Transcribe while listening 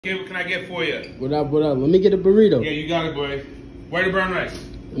Okay, what can I get for you? What up, what up? Let me get a burrito. Yeah, you got it, boy. White or brown rice?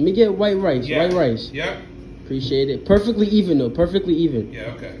 Let me get white rice, white rice. Yep. Appreciate it. Perfectly even, though. Perfectly even.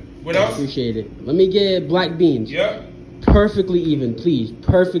 Yeah, okay. What else? Appreciate it. Let me get black beans. Yep. Perfectly even, please.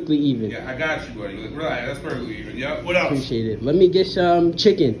 Perfectly even. Yeah, I got you, buddy. Relax, that's perfectly even. Yep. What else? Appreciate it. Let me get some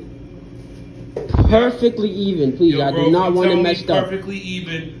chicken. Perfectly even, please. Yo, I bro, do not want it messed up. Perfectly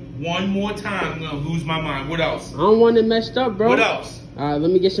even. One more time, I'm gonna lose my mind. What else? I don't want it messed up, bro. What else?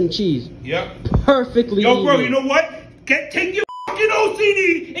 Let me get some cheese. Yep. Perfectly even. Yo, bro, you know what? Take your fucking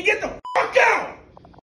OCD and get the fuck out!